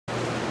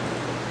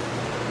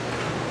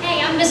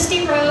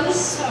Misty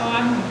Rose, so I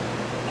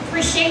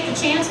appreciate the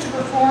chance to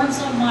perform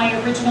some of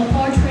my original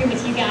poetry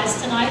with you guys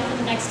tonight for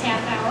the next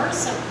half hour.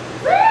 So,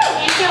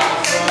 thank you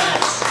all very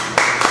much.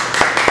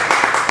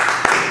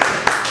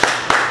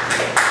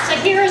 So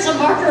here is a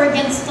marker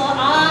against the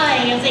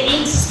eye of the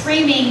ink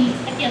streaming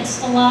against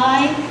the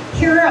lie.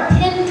 Here a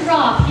pin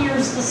drop,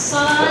 here's the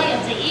sigh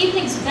of the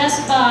evening's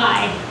best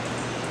buy.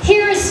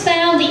 Here is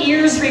found the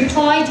ear's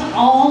reply to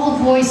all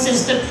the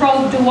voices that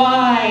probe the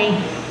why.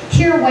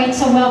 Here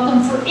waits a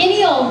welcome for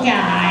any old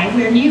guy.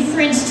 We're new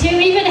friends too,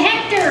 even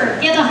Hector,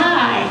 get a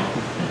hi.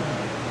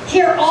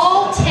 Here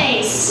all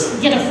tastes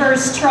get a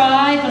first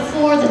try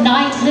before the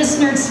night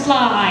listeners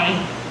fly.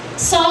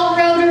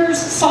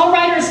 Songwriters,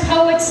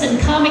 poets, and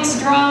comics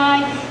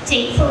dry to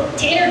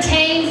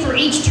entertain for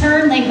each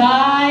turn they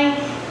buy.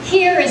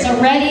 Here is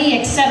a ready,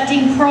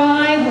 accepting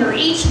cry where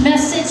each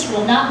message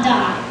will not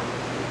die.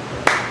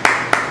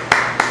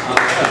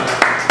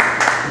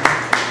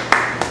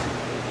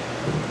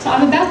 So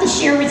I'm about to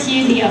share with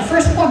you the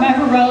first poem I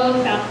ever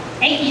wrote about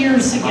 8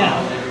 years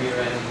ago,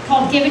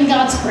 called Given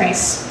God's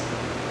Grace.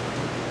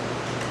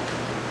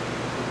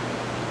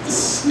 The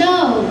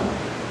snow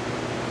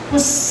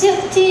was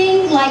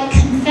sifting like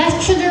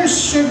confectioner's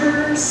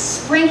sugar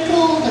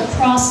sprinkled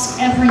across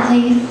every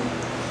leaf.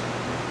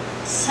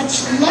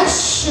 Such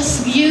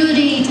luscious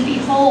beauty to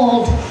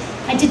behold,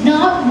 I did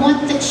not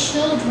want the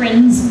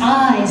children's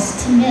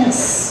eyes to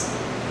miss.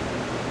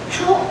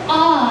 How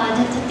odd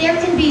that there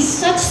can be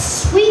such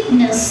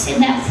sweetness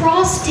in that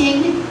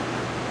frosting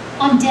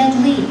on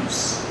dead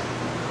leaves.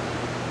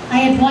 I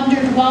had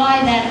wondered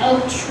why that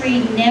oak tree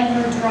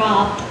never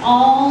dropped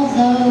all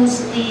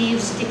those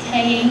leaves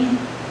decaying.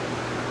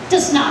 It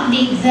does not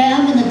need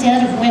them in the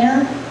dead of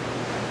winter.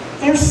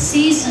 Their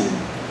season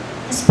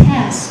is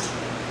past.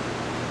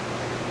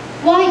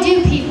 Why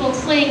do people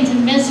cling to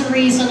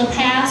miseries of the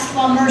past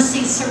while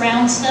mercy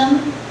surrounds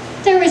them?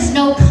 There is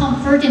no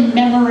comfort in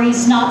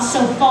memories not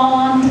so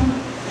fond.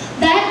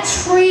 That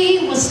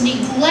tree was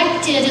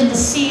neglected in the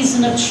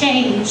season of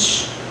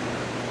change.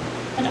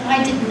 But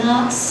I did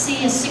not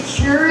see a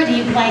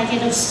security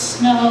blanket of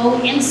snow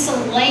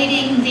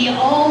insulating the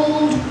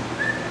old.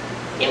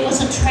 It was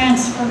a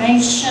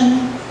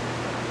transformation.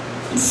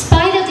 In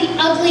spite of the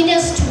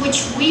ugliness to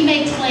which we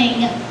may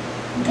cling,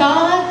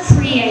 God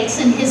creates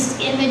in His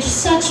image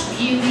such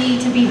beauty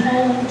to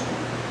behold.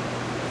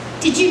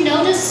 Did you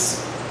notice?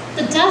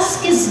 The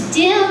dusk is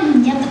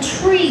dim, yet the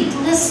tree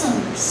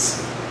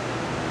glistens.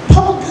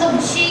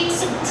 Bubblegum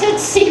cheeks and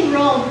Tootsie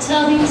Roll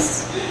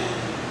tummies.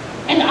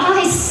 And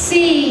I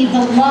see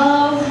the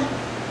love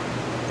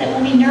that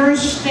will be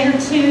nourished there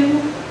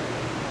too.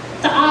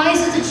 The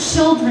eyes of the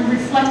children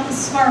reflect the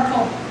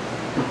sparkle.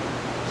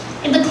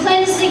 In the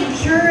cleansing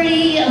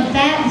purity of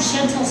that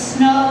gentle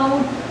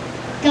snow,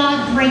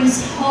 God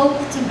brings hope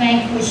to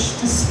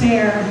vanquish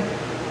despair.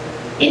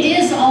 It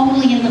is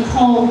only in the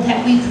cold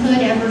that we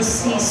could ever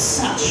see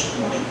such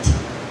light.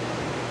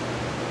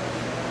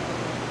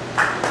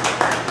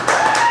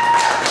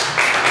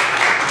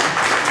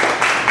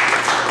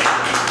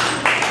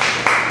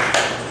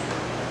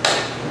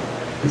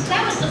 So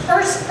that was the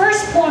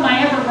first poem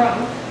I ever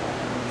wrote.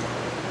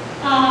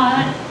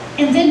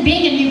 And then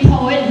being a new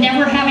poet,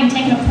 never having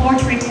taken a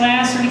poetry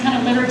class or any kind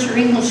of literature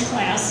English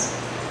class,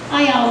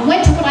 I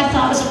went to what I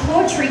thought was a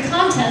poetry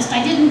contest.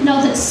 I didn't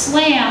know that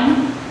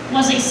slam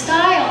was a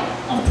style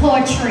of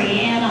poetry,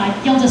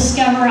 and you'll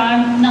discover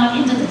I'm not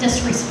into the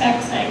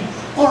disrespect thing,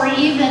 or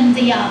even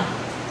the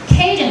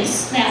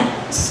cadence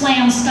that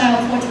slam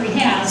style poetry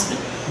has. But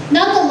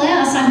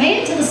nonetheless, I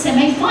made it to the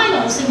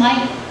semifinals in my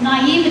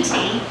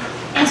naivety,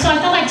 and so I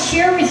thought I'd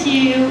share with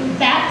you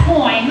that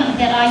poem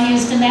that I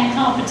used in that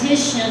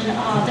competition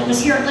that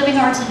was here at Living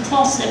Arts in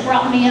Tulsa that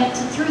brought me up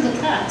through the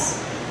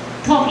cuts,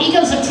 called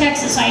Egos of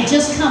Texas. I had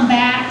just come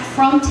back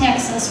from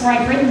Texas where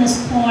I'd written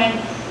this poem,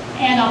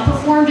 and I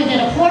performed it at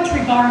a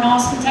poetry bar in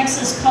Austin,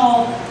 Texas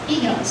called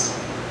Egos.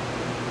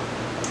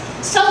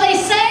 So they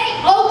say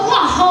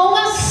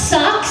Oklahoma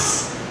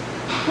sucks.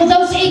 Well,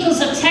 those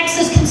Eagles of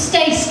Texas can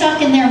stay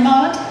stuck in their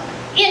mud.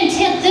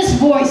 Intent this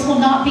voice will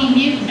not be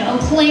mute. No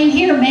claim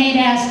here made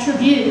as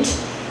tribute.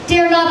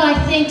 Dare not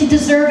I think to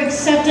deserve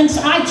acceptance.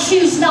 I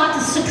choose not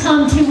to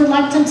succumb to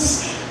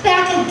reluctance.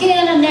 Back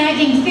again a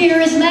nagging fear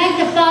is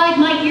magnified.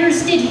 My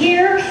ears did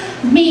hear.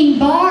 Mean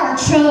bar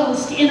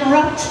chose to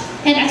interrupt.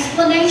 An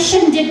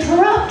explanation did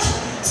corrupt.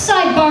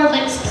 Sidebar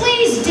lips,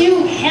 please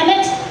do hem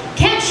it.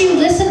 Can't you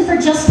listen for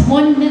just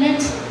 1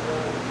 minute?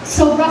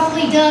 So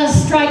roughly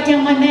does strike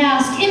down my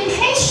mask.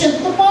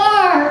 Impatient, the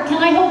bar,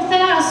 can I hold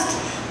fast?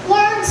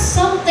 Learn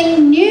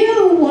something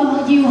new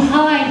while you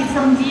hide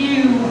from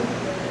view.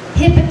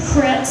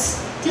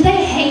 Hypocrites, do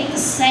they hate the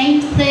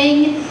same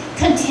thing?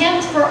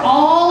 Contempt for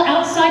all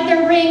outside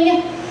their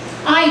ring?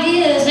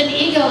 Ideas and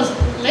egos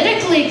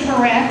politically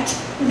correct,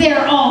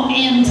 their own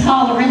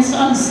intolerance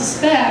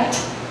unsuspect.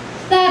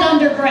 That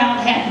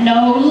underground had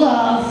no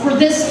love for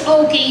this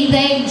Okie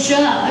they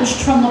judged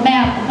from the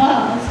map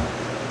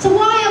above. So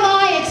why am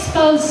I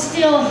exposed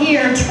still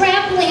here,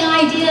 trampling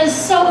ideas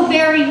so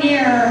very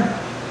near?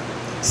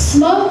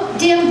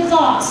 Smoke-dimmed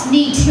thoughts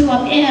need to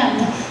upend.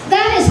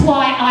 That is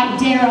why I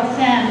dare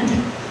offend.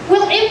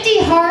 Will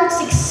empty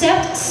hearts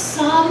accept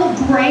some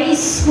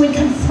grace when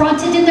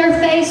confronted in their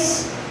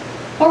face?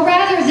 Or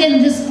rather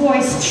than this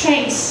voice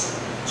chase,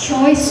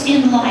 choice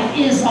in life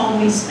is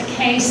always the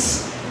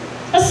case.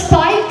 A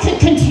spite could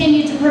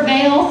continue to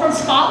prevail, from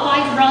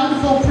spotlight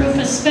run foolproof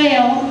as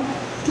fail.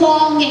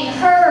 Longing,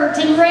 hurt,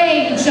 and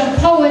rage of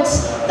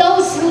poets,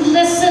 those who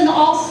listen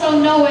also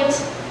know it.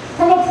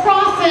 From a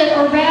prophet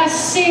or rash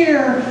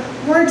seer,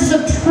 words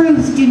of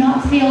truth do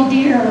not feel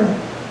dear.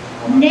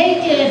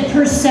 Naked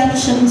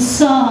perceptions,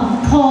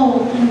 some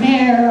cold and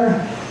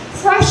bare.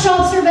 Fresh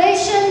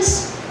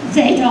observations,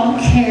 they don't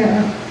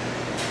care.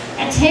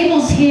 At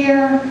tables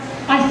here,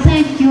 I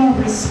thank your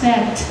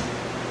respect.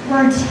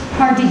 Words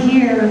hard to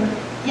hear,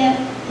 yet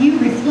you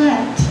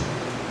reflect.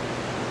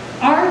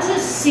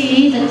 Artists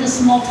see that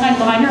this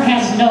multi-liner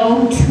has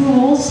no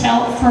tools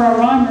help for a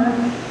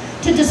rhymer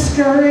to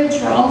discourage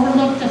or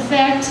overlook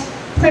defect.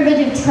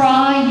 Primitive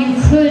try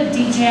you could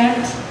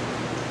deject,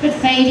 but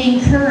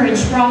fading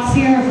courage brought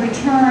fear of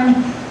return.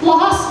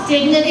 Lost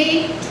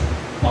dignity,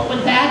 what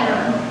would that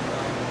earn?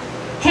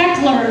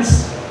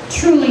 Hecklers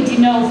truly do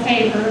no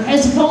favor,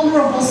 as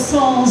vulnerable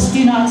souls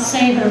do not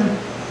savor.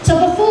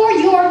 So before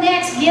you're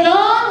next, get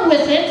on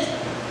with it.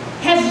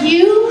 Have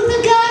you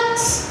the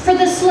guts for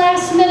this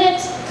last minute?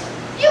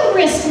 You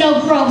risk no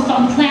growth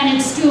on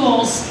planet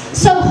stools.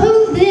 So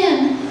who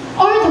then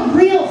are the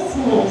real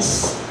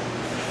fools?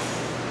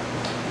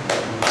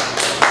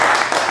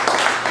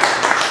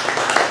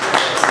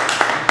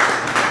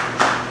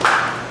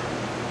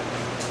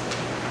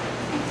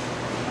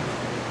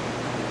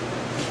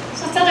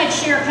 So I thought I'd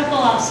share a couple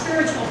of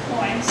spiritual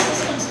poems.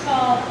 This one's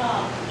called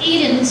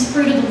Eden's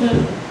Fruit of the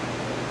Loom.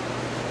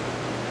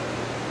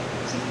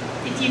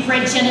 If you've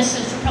read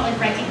Genesis, you'll probably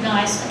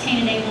recognize the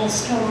Cain and Abel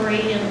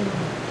story and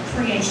the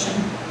creation.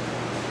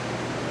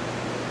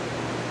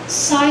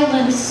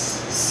 Silence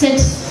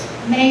sits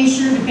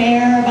measured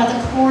bare by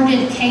the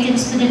chorded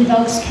cadence that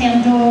invokes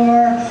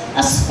candor,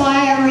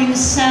 aspiring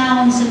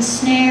sounds and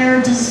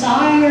snare,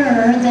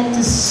 desire that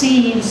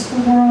deceives the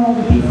world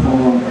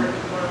before.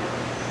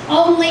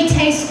 Only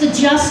taste the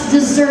just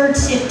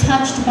desserts if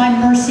touched by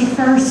mercy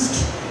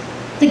first.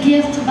 The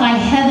gift by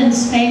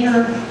heaven's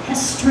favor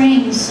has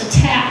strings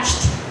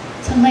attached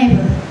to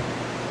labor.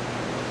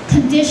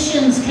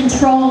 Conditions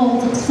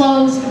control the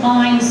closed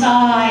mind's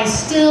eye.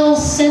 Still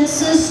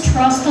senses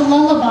trust a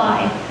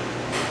lullaby.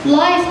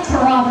 Life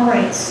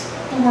corroborates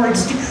the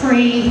word's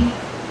decree.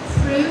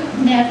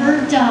 Fruit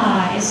never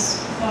dies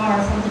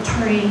far from the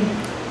tree.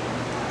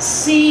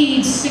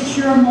 Seeds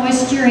secure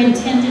moisture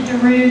intended to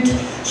root.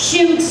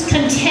 Shoots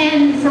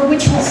contend for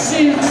which will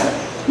suit.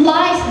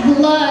 Life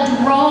blood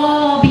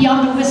raw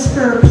beyond a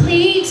whisper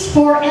pleads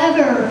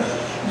forever.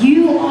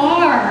 You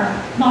are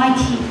my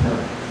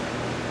keeper.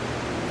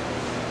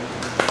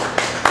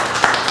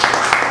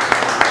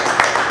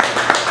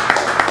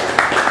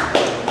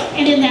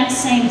 And in that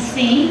same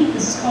theme,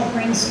 this is called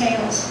Green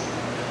Scales.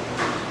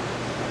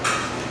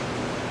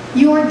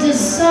 Your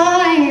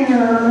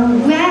desire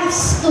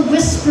wafts the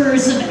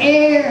whispers of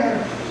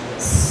air,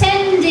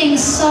 sending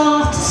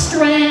soft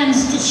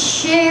strands to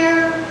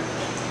share.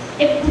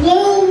 It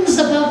blooms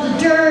above the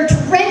dirt,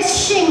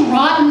 wrenching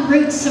rotten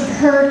roots of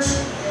hurt,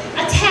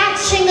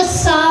 attaching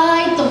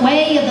aside the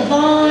way of the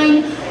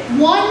vine,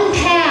 one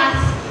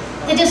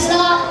path that is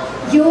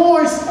not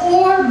yours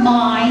or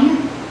mine.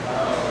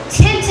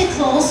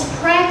 Tentacles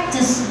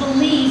practice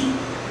belief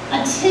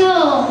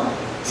until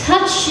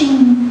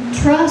touching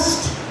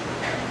trust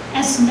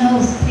as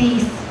no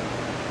thief.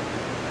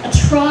 A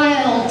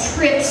trial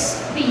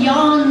trips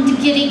beyond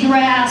giddy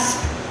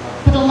grasp,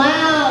 but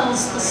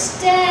allows the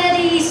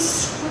steady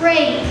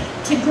scrape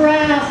to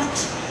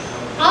graft.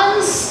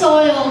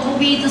 Unsoiled will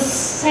be the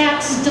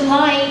sap's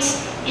delight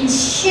in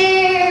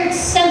shared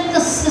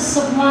synthesis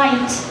of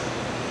light.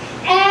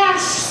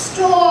 Ash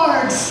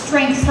stored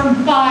strength from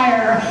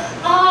fire.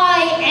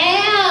 I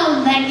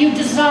am that you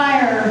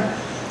desire.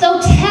 Though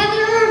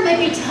tether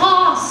may be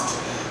tossed,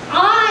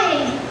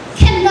 I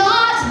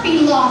cannot be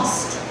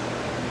lost.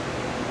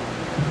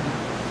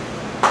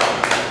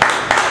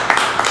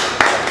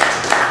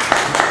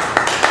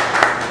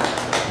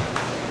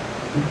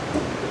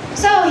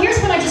 So here's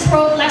what I just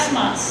wrote last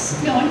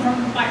month, going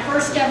from my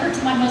first ever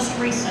to my most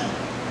recent,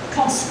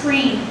 called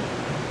Screen.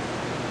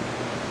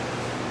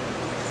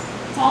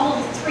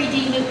 Follow the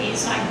 3D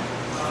movies.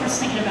 I was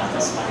thinking about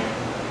this one.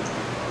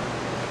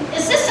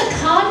 Is this a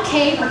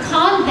concave or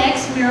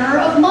convex mirror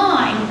of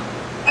mine?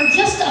 Or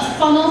just a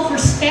funnel for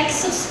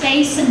specks of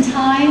space and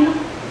time?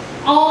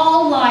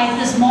 All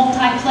life is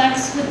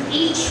multiplex, with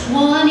each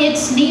one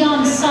its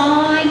neon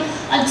sign,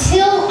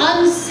 until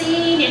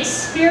unseen its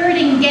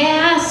spiriting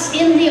gas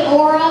in the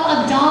aura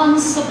of dawn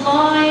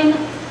sublime.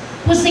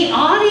 Was the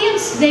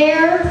audience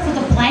there for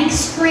the blank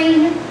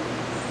screen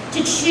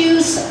to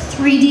choose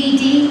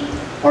 3DD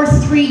or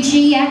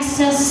 3G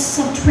access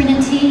of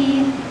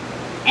Trinity?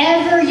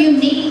 Ever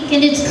unique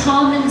in its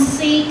common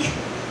seek,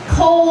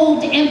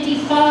 cold empty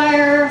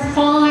fire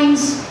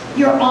finds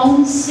your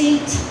own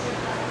seat,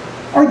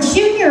 or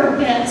junior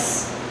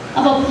bits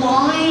of a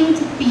blind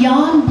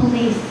beyond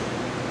belief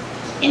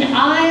in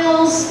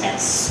aisles that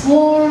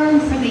swarm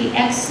for the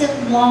exit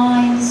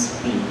line's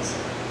beat.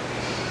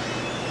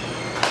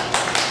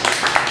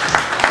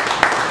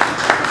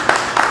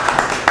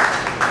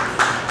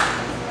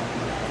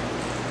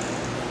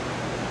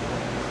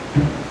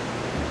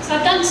 So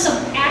I've done some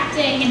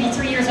acting in the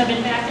 3 years I've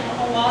been back in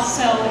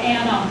Owasso,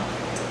 and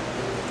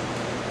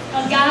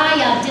a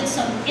guy did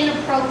some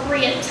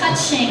inappropriate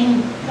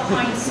touching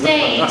behind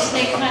stage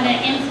that kind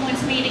of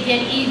influenced me to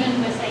get even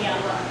with a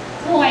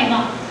poem.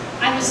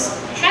 I was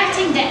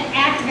having to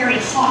act very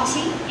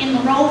haughty in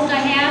the role that I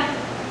had,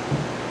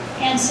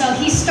 and so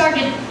he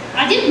started,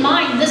 I didn't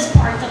mind this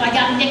part that I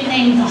got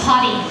nicknamed the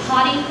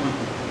hottie,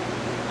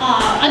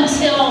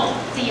 until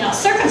the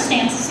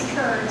circumstances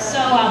occurred. So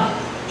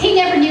he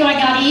never knew I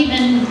got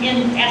even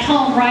at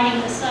home writing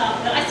this up,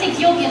 but I think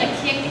you'll get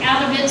a kick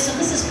out of it, so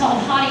this is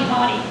called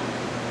Hottie.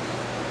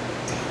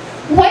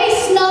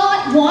 Waste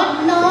not,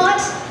 want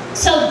not,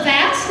 so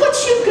that's what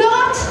you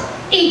got?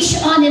 Each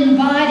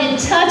uninvited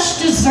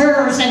touch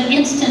deserves an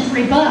instant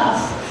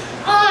rebuff.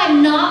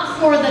 I'm not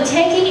for the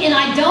taking, and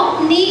I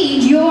don't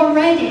need your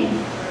rating.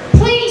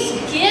 Please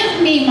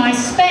give me my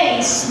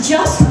space.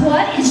 Just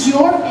what is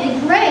your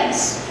big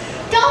race?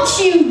 Don't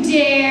you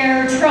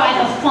dare try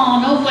to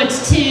funnel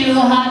what's too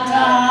hot to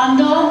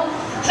handle.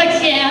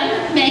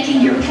 Again,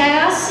 making your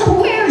pass.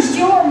 Where's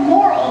your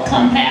moral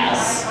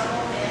compass?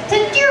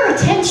 That your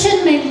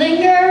attention may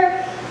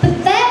linger,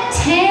 but that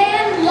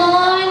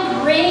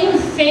tan-lined ring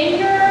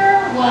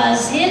finger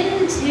was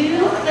hidden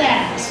too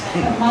fast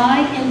for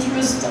my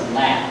interest to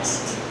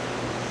last.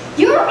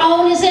 Your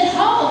own is at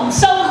home,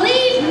 so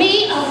leave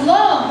me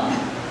alone.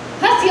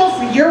 I feel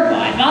for your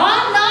wife.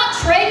 I'm not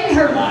trading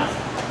her life.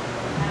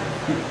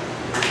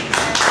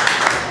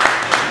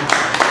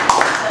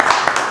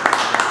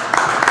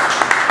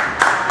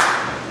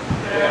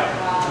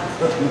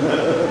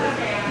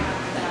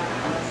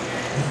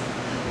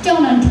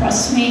 Don't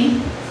untrust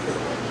me.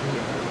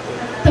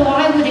 Though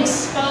I would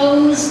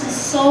expose the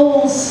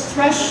soul's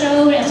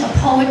threshold as a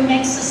poet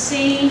makes a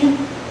scene,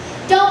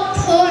 don't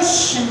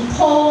push and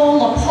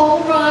pull a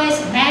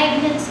polarized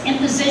magnet's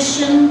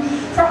imposition,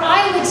 for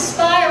I would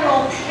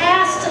spiral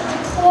past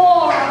the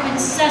core of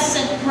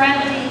incessant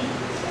gravity.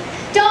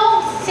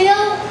 Don't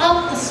fill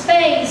up the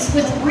space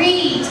with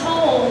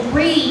retold,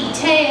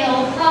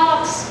 retailed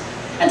props,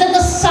 and then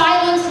the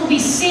silence will be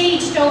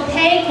sieged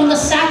opaque when the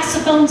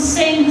saxophone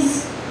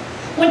sings.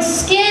 When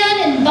skin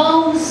and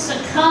bones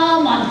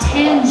succumb on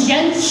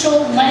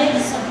tangential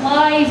legs of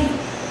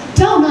life,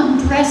 don't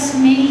undress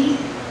me.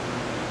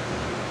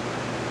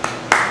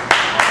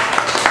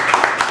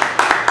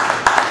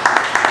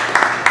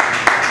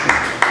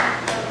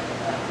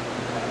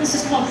 This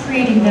is called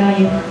creating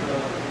value.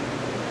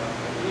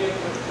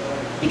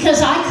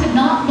 Because I could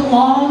not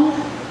belong,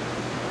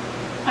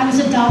 I was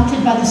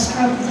adopted by the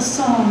stroke of the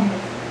song.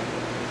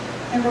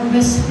 There were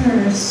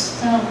whispers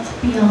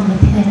felt beyond the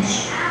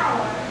pitch.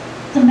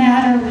 The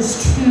matter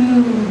was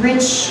too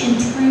rich in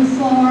true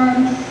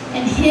form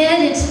and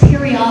hid its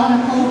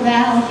periodical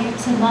value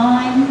to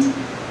mind.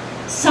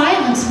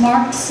 Silence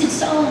marks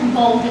its own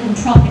golden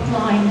tropic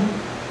line,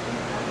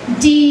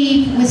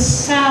 deep with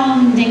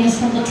soundings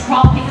from the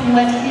tropic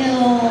wet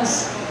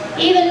hills.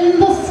 Even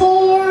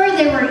before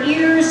there were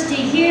ears to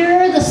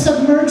hear the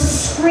submerged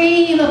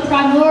scream of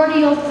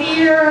primordial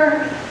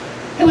fear,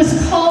 it was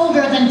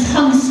colder than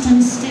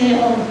tungsten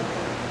still.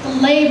 The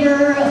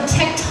labor of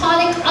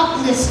tectonic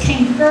uplifts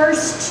came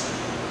first,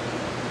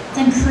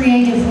 then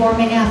creative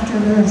warming after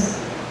earth.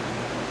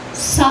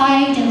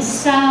 Sight and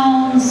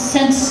sound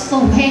sensed the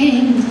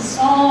waiting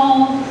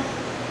dissolve.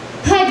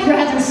 I'd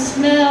rather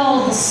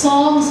smell the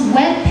song's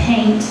wet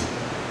paint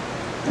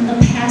than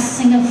the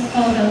passing of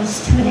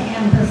photos to an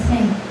amber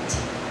faint.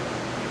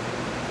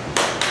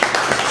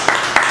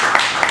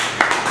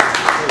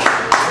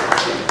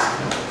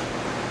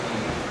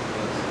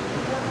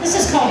 This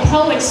is called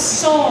Poet's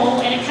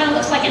Soul, and it kind of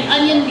looks like an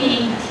onion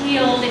being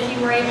peeled if you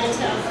were able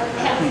to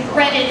have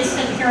read it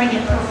instead of hearing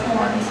it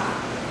performed.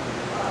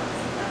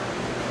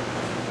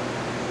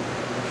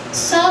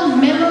 Some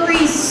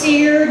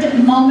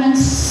memory-seared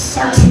moments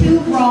are too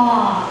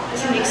raw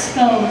to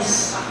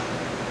expose.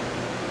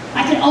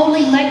 I can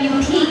only let you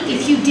peek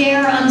if you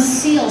dare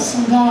unseal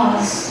some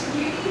gauze.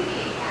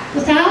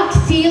 Without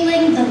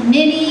feeling the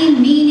many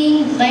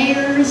meaning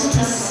layers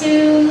to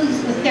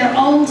soothe with their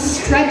own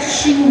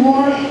stretching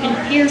warp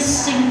and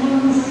piercing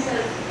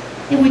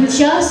woof, it would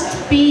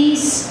just be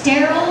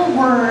sterile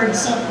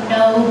words of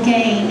no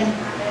gain.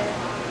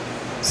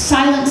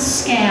 Silent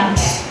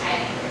scabs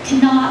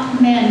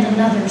cannot mend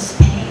another's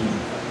pain.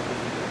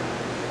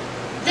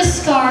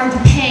 This scarred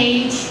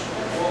page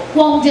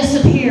won't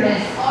disappear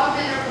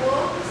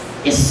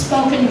if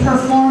spoken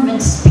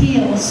performance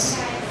peels.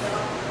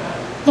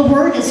 The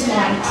word is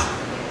light.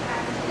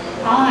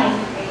 I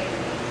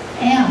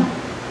am.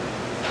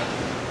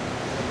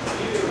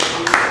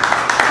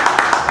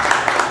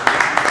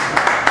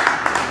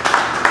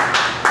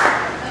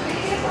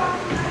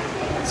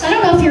 So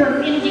know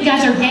if any of you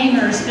guys are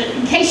gamers, but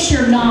in case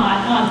you're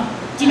not,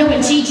 do you know what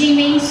GG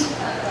means?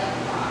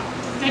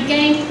 Good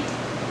game?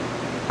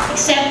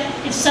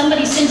 Except if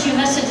somebody sends you a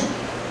message,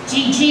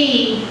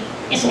 GG,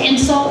 it's an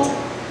insult.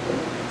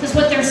 Because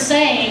what they're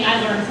saying,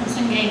 I learned from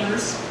some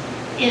gamers,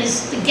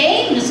 is the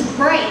game is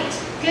great,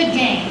 good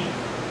game,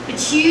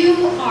 but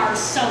you are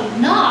so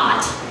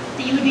not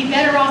that you would be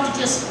better off to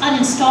just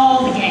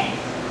uninstall the game.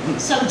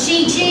 So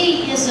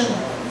GG is a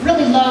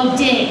really low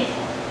dig.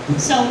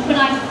 So when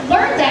I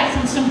learned that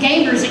from some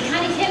gamers, it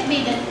kind of hit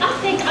me that I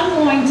think I'm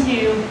going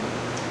to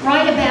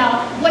write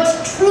about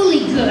what's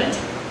truly good.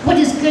 What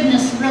is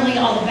goodness really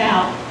all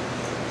about?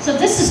 So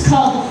this is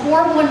called the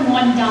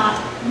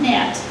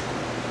 411.net.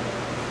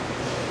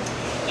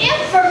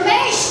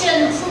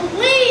 Information,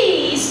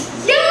 please!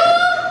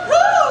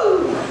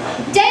 Yahoo!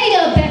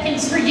 Data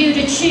beckons for you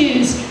to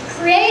choose.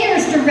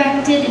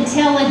 Creators-directed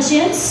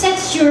intelligence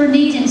sets your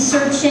need in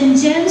search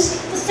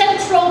engines. The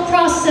central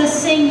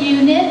processing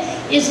unit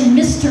is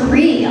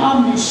mystery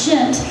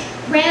omniscient.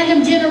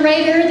 Random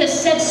generator that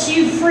sets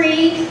you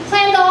free,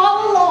 planned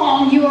all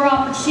along your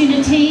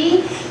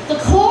opportunity. The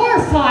core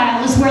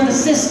file is where the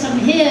system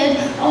hid.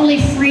 Only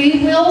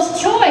free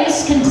will's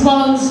choice can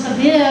close the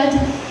bid.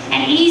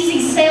 An easy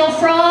sale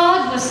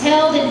fraud was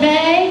held at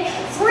bay.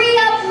 Free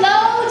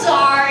uploads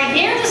are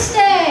here to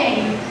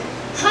stay.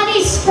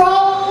 Honey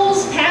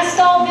scrolls, past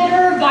all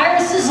bitter,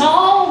 viruses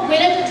all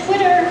went into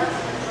Twitter.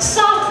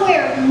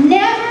 Software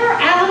never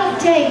out of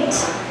date.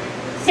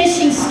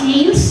 Phishing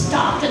schemes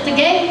stopped at the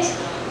gate.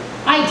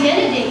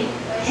 Identity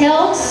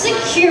held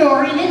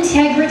secure in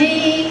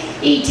integrity.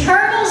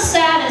 Eternal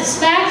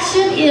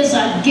satisfaction is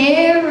a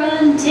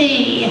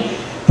guarantee.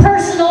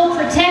 Personal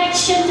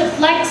protection to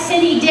flex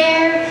any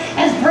dare,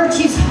 as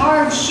virtue's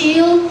hard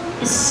shield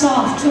is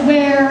soft to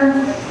wear.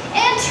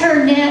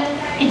 Internet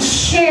and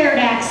shared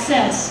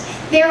access.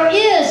 There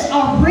is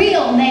a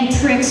real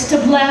matrix to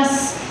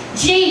bless.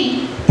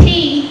 GPS,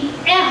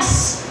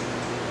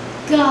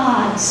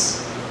 God's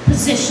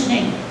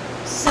positioning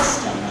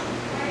system,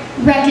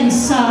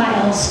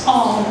 reconciles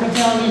all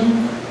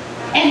rebellion.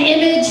 An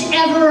image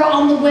ever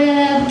on the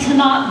web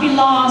cannot be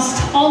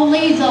lost.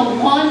 Only the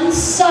one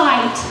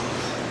site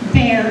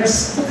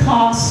bears the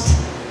cost,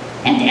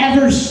 and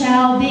ever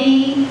shall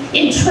be.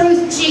 In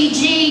truth,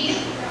 GG,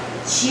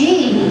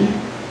 G.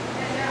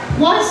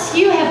 Once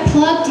you have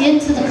plugged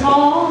into the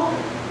call,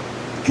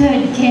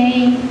 good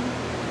game,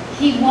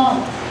 he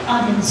won't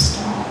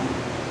uninstall.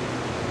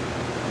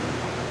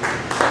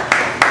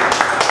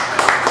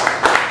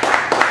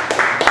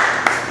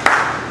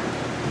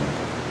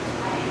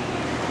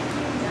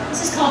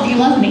 This is called You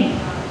Love Me.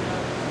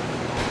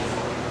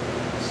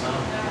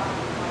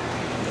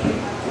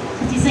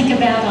 If you think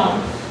about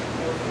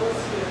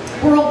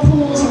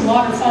whirlpools and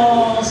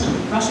waterfalls and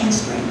rushing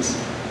streams.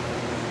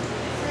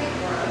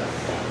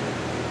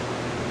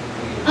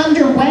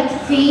 Under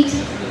wet feet,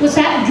 was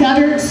that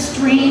guttered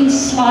stream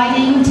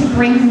sliding to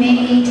bring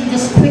me to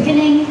this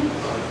quickening?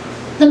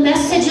 The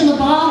message in the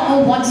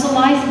bottle wants a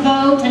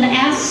lifeboat and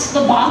asks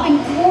the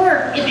bobbing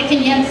cork if it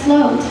can yet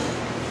float.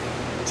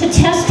 To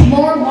test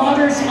more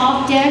waters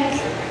off deck,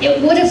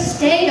 it would have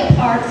stayed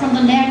apart from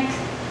the neck.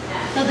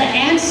 Though the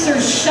answer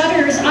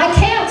shudders, I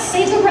can't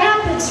see the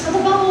rapids for the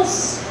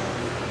bubbles.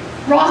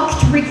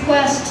 Rocked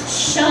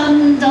request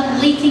shunned a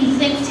leaking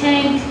think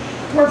tank,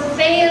 where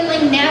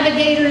failing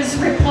navigators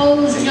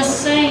repose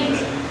just sank.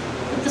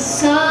 But the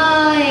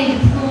side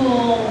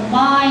pool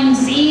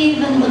minds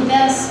even the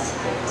best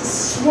to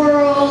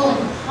swirl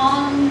and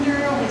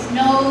ponder with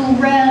no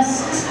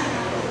rest.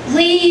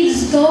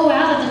 Leaves go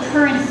out of the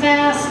current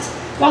fast,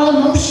 while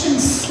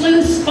emotion's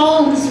sluice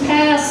foams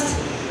past.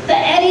 The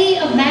eddy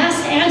of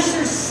mass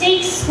answers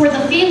seeks where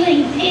the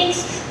feeling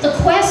peaks. The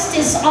quest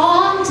is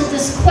on to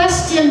this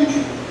question,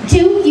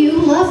 do you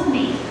love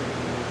me?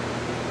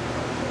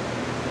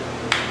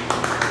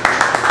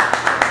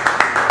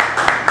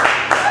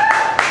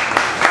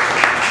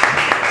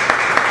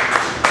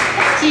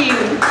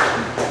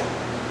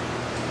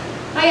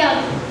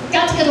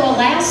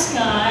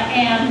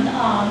 And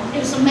it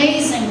was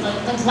amazing,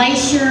 the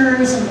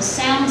glaciers and the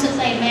sounds that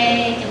they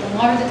make and the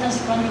water that comes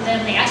from under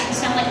them. They actually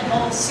sound like a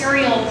bowl of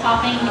cereal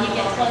popping when you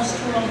get close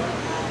to them,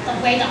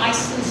 the way the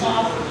ice moves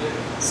off.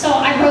 So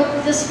I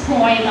wrote this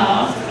poem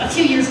a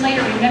few years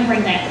later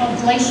remembering that, called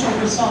Glacial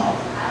Resolve.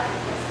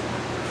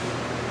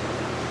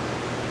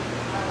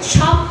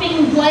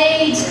 Chopping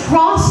blades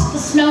cross the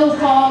snow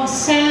fog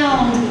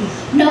sound.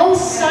 No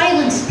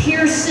silence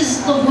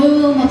pierces the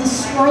womb of the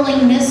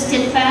swirling mist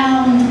it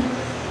found.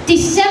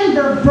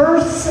 December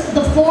births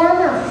the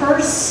former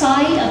first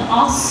sight of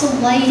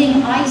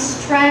oscillating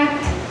ice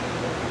track.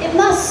 It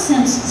must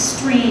sense the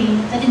stream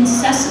that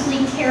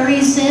incessantly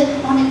carries it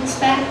on its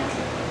back.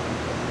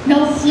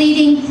 No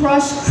fleeting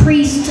crush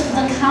creased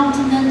the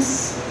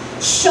countenance.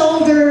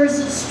 Shoulders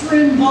of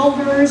strewn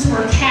boulders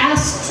were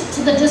cast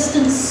to the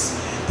distance.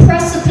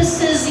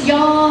 Precipices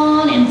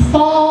yawn and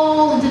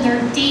fall into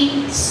their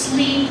deep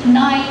sleep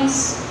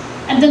nights,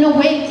 and then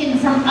awaken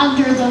from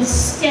under those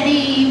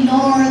steady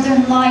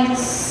northern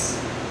lights.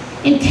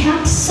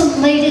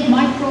 Encapsulated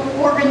my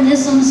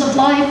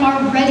life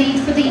are ready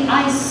for the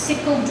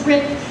icicle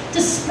drip to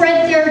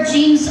spread their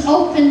genes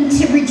open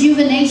to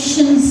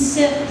rejuvenation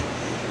sip.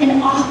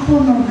 An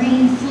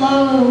aquamarine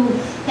flow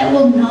that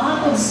will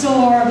not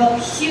absorb a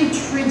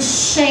putrid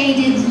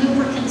shaded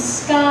lubricant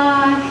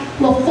sky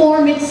will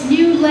form its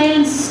new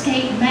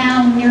landscape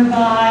mound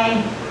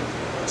nearby,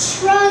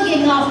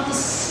 shrugging off the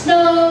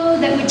snow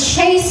that would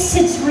chase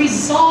its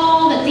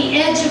resolve at the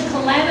edge of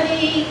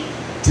calamity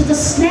to the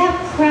snap,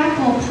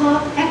 crackle,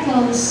 pop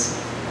echoes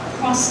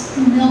across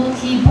the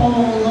milky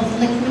bowl of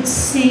liquid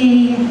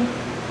sea.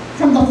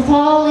 From the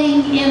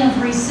falling in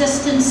of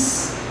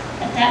resistance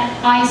at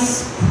that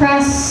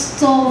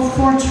ice-crystal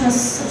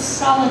fortress of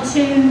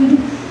solitude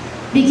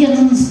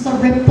begins the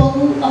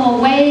ripple of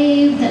a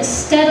wave that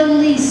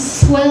steadily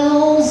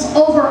swells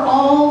over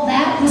all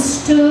that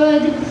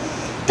withstood.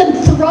 The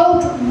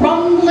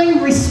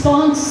throat-rumbling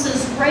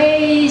responses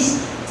raised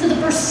to the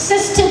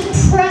persistent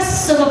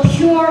press of a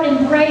pure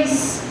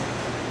embrace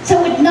that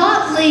would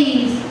not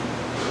leave,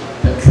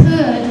 but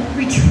could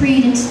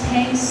retreat its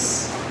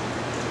pace,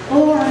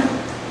 or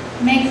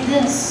make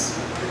this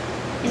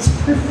its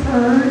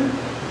preferred,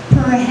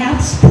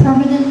 perhaps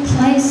permanent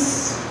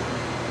place.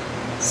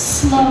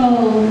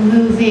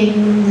 Slow-moving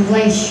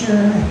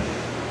glacier,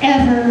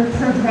 ever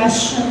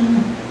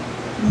progression,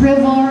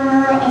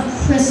 river of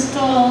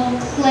crystal,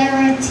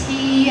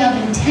 clarity of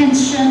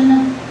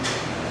intention.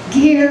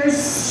 Gears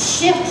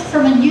shift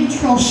from a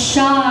neutral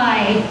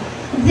shy,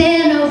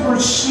 then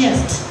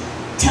overshift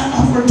to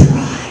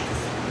overdrive.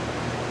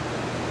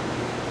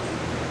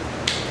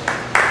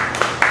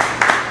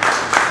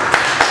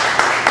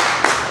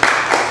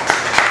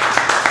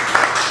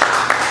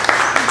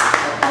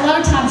 A lot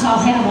of times I'll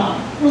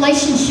have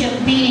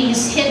relationship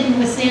meanings hidden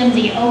within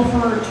the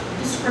overt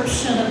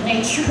description of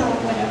nature or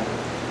whatever.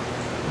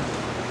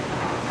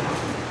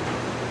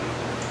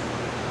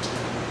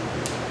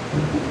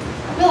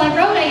 Well, I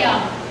wrote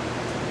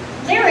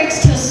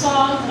lyrics to a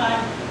song that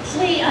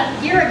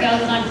a year ago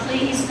that I'm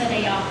pleased that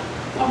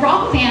a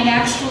rock band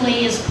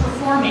actually is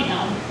performing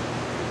on.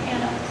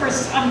 And of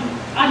course,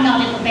 I'm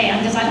not in the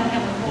band because I don't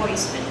have a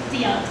voice, but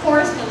the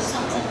chorus goes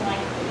something like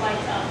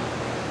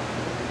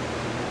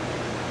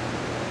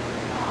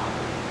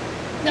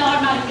no,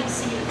 I'm not even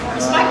singing the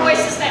chorus. My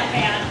voice is that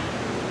bad.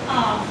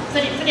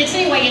 But it's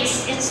anyway,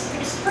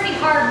 it's pretty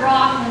hard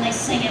rock when they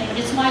sing it, but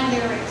it's my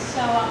lyrics.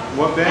 So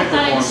what band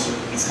performs it?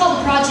 It's called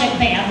the Project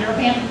Band. They're a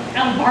band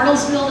out of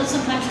Bartlesville that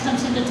sometimes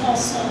comes into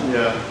Tulsa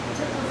to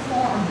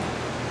perform.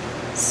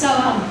 So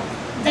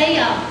they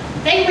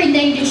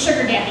renamed it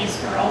Sugar Daddy's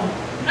Girl.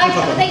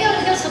 They go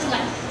something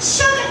like,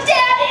 Sugar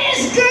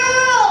Daddy's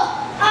Girl,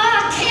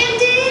 I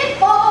candy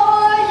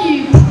for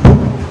you.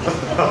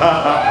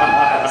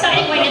 So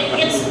anyway,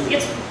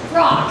 it's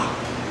rock.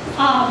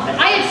 But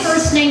I had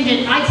first named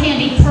it Eye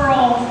Candy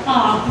Pearl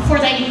before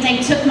they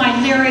took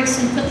my lyrics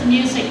and put the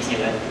music to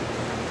it.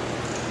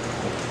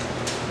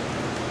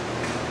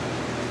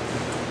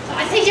 So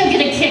I think you'll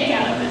get a kick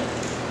out of it.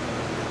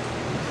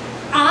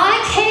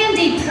 Eye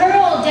Candy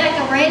Pearl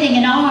decorating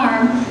an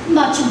arm,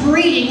 much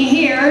breeding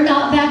here,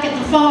 not back at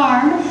the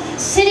farm.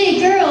 City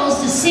girls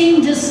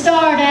seem to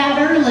start out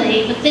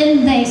early, but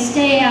then they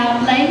stay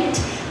out late.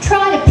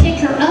 Try to pick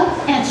her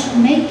up and she'll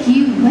make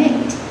you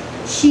wait.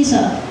 She's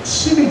a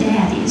sugar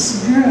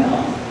daddy's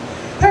girl.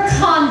 Her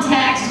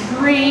contact's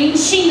green,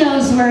 she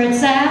knows where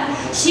it's at.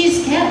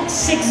 She's kept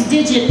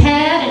 6-digit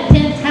pad at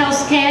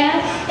Penthouse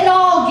Cab. It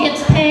all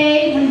gets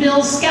paid when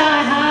bills sky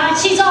high.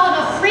 She's on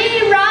a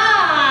free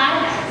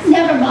ride,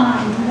 never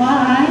mind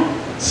why.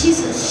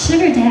 She's a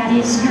sugar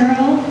daddy's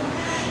girl.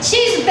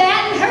 She's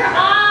batting her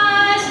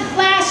eyes and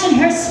flashing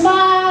her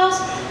smiles,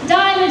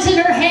 diamonds in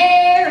her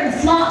hair and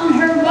flaunting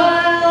her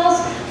wiles.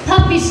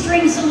 Puppy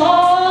strings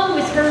along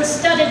with her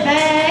studded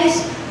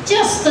bags,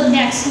 just the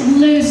next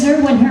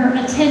loser when her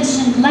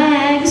attention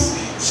lags.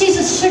 She's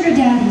a sugar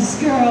daddy's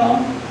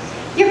girl.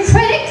 Your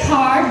credit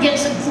card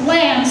gets a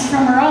glance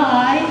from her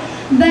eye,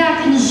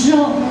 back and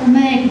shoulder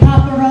make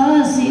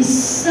paparazzi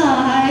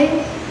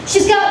sigh.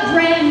 She's got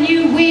brand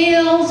new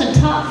wheels and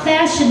top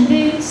fashion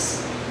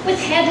boots, with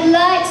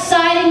headlight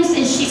sightings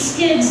as she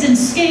skids and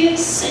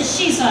scoots.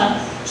 She's a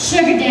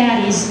sugar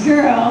daddy's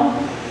girl.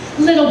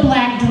 Little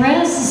black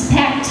dress is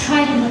packed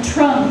tight in the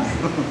trunk.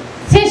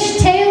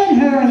 Fishtailing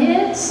her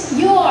hips,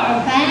 your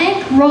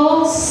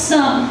bankroll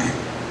sunk.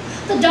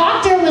 The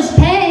doctor was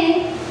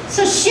paid,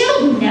 so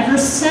she'll never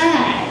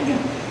sag.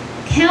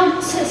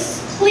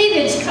 Countess,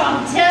 cleavage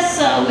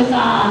contessa with a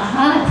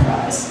high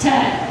price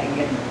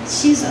tag.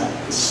 She's a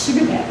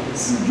sugar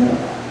daddy's girl.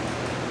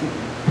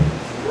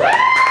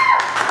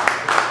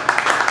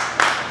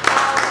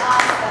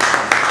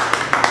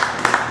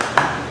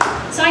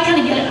 So I kind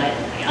of get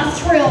a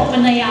thrill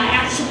when they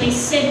actually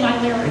sing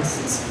my lyrics.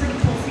 It's a pretty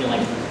cool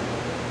feeling.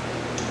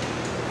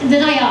 And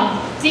then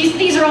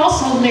these are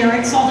also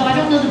lyrics, although I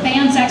don't know the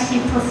band's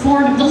actually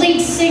performed them. The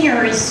lead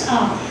singer has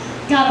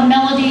got a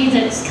melody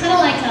that's kind of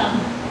like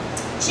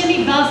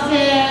Jimmy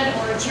Buffett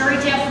or Jerry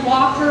Jeff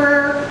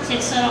Walker.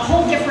 It's a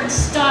whole different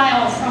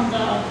style from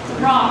the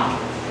rock.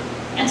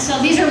 And so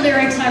these are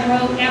lyrics I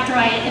wrote after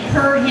I had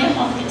heard him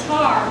on the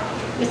guitar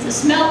with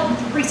this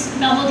recent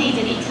melody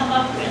that he'd come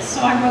up with.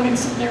 So I wrote him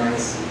some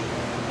lyrics.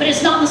 But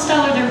it's not in the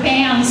style of their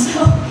band,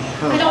 so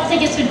I don't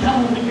think it's been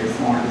publicly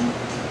performed.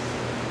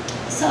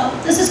 So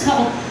this is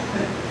called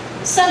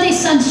Sunday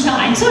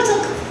Sunshine. So it's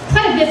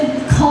quite a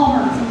bit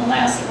calmer from the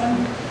last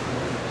one.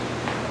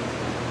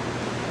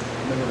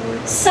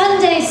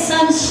 Sunday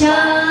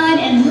sunshine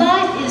and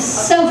life is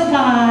so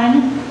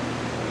fine.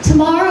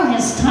 Tomorrow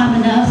has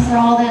time enough for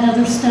all that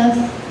other stuff.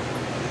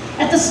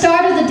 At the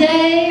start of the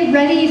day,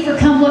 ready for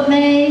come what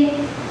may,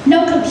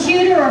 no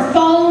computer or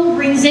phone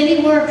brings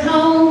any work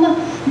home.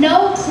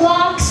 No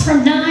clocks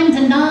from 9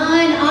 to 9,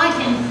 I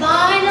can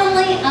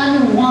finally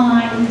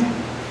unwind.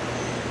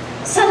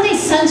 Sunday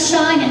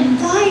sunshine and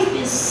life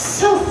is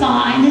so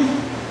fine.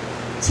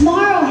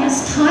 Tomorrow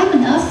has time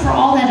enough for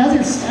all that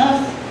other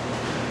stuff.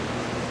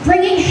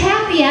 Bringing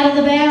happy out of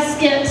the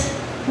basket.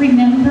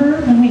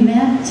 Remember when we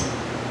met?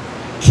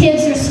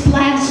 Kids are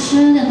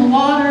splashing in the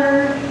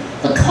water.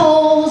 The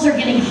coals are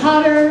getting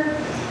hotter.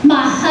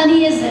 My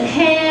honey is at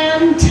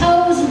hand.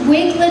 Toes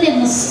wiggling in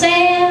the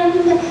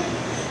sand.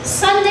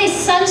 Sunday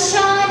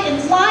sunshine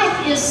and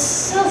life is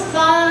so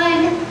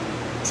fine.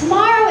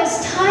 Tomorrow is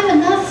time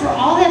enough for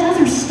all that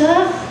other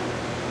stuff.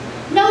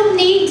 No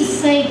need to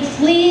say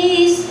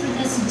please for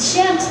this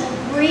gentle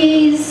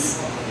breeze.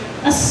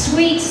 A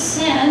sweet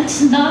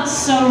scent, not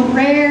so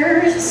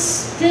rare,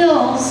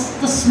 fills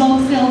the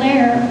smoke-filled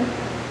air.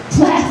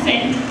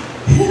 Laughing,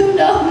 who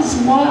knows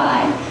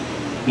why,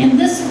 in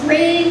this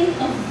ring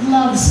of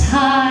love's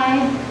high.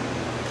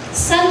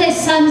 Sunday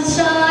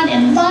sunshine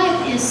and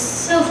life is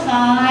so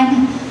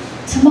fine.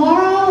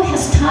 Tomorrow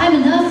has time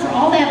enough for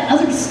all that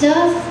other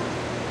stuff.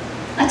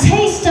 A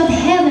taste of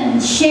heaven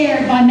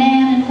shared by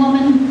man and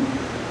woman.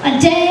 A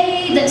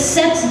day that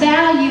sets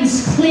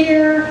values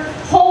clear,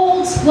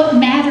 holds what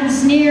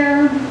matters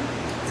near.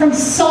 From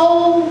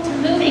soul to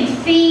moving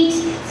feet,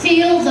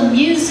 feel the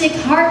music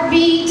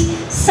heartbeat.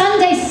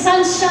 Sunday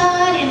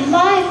sunshine and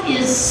life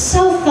is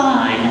so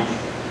fine.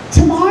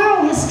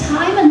 Tomorrow has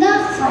time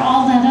enough for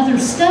all that other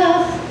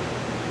stuff.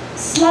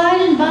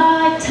 Sliding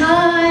by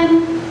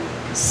time,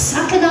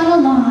 sucking on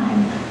a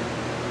lime,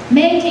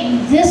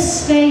 making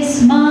this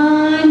space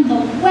mine.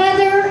 The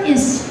weather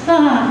is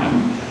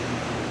fine.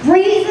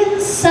 Breathing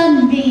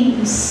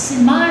sunbeams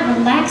in my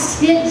relaxed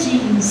fit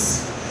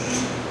jeans.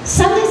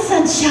 Sunday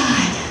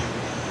sunshine,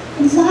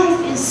 and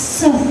life is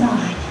so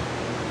fine.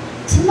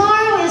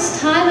 Tomorrow is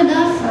time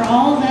enough for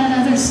all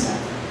that other stuff.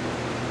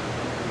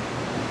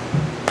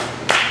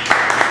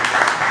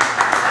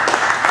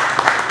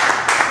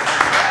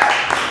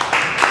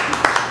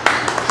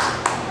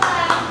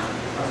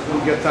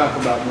 We'll get time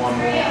for about one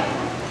more.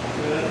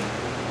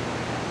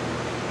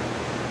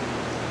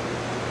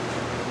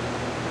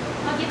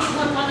 I'll give you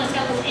one that's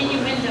got a little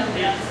innuendo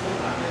there.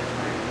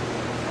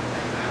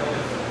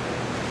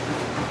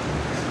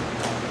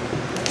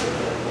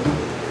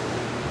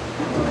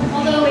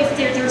 Although if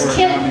there's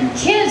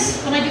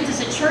kids, when I do this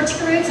at church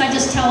groups, I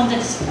just tell them that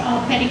it's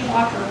Betty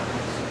Crocker.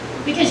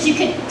 Because you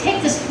could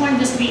take this poem,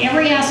 this would be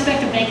every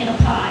aspect of baking a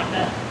pie,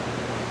 but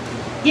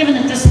given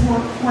that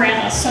we're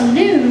at a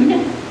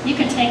saloon, you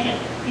can take it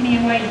any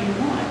way you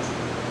want.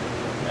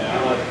 Yeah,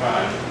 I like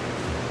pie.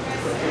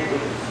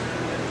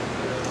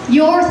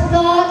 Your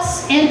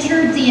thoughts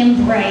entered the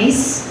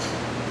embrace,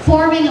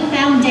 forming a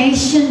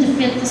foundation to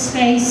fit the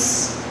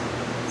space.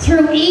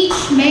 Through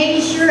each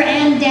measure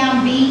and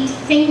downbeat,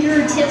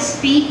 fingertips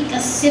speak a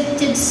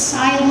sifted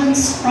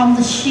silence from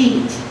the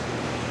sheet.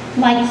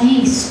 Like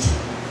yeast,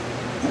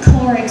 the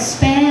core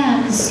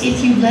expands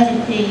if you let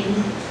it be.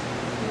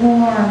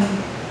 Warm,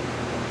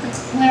 the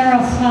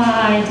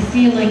clarified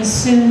feeling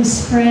soon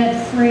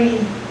spread free.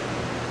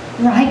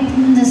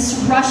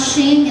 Ripeness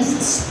rushing as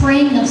the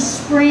spring of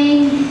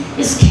spring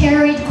is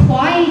carried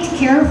quite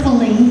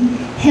carefully,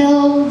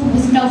 held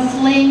with no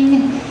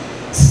fling,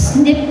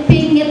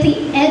 snipping at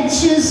the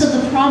edges of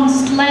the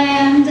promised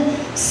land.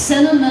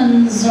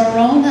 Cinnamon's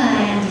aroma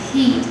and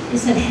heat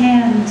is at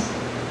hand.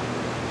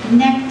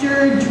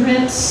 Nectar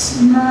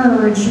drips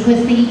merge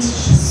with each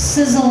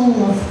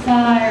sizzle of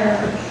fire.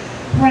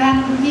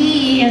 Wrap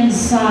me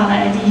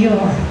inside your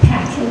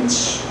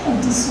package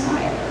of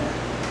desire.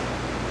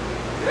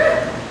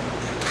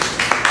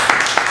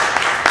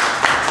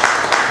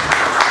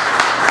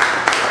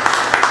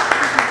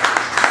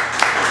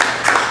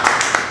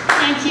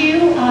 Thank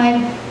you.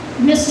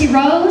 I'm Misty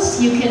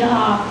Rose. You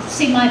can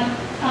see my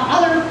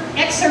other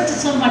excerpts of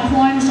some of my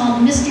poems on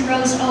the Misty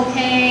Rose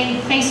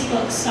OK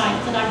Facebook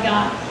site that I've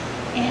got.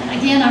 And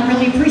again, I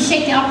really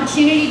appreciate the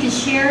opportunity to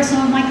share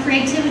some of my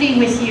creativity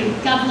with you.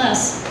 God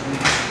bless.